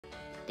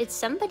Did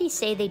somebody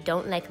say they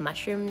don't like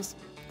mushrooms?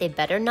 They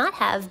better not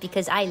have,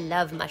 because I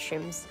love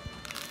mushrooms.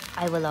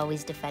 I will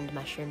always defend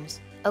mushrooms.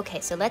 Okay,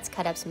 so let's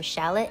cut up some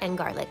shallot and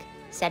garlic.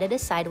 Set it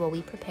aside while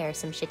we prepare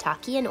some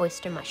shiitake and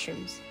oyster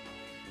mushrooms.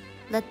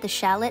 Let the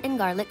shallot and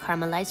garlic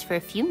caramelize for a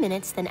few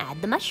minutes, then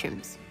add the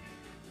mushrooms.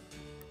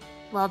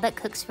 While that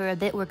cooks for a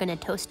bit, we're gonna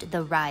toast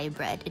the rye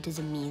bread. It is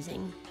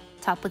amazing.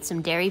 Top with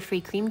some dairy-free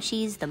cream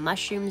cheese, the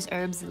mushrooms,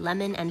 herbs,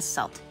 lemon, and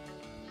salt.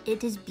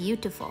 It is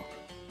beautiful.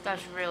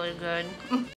 That's really good.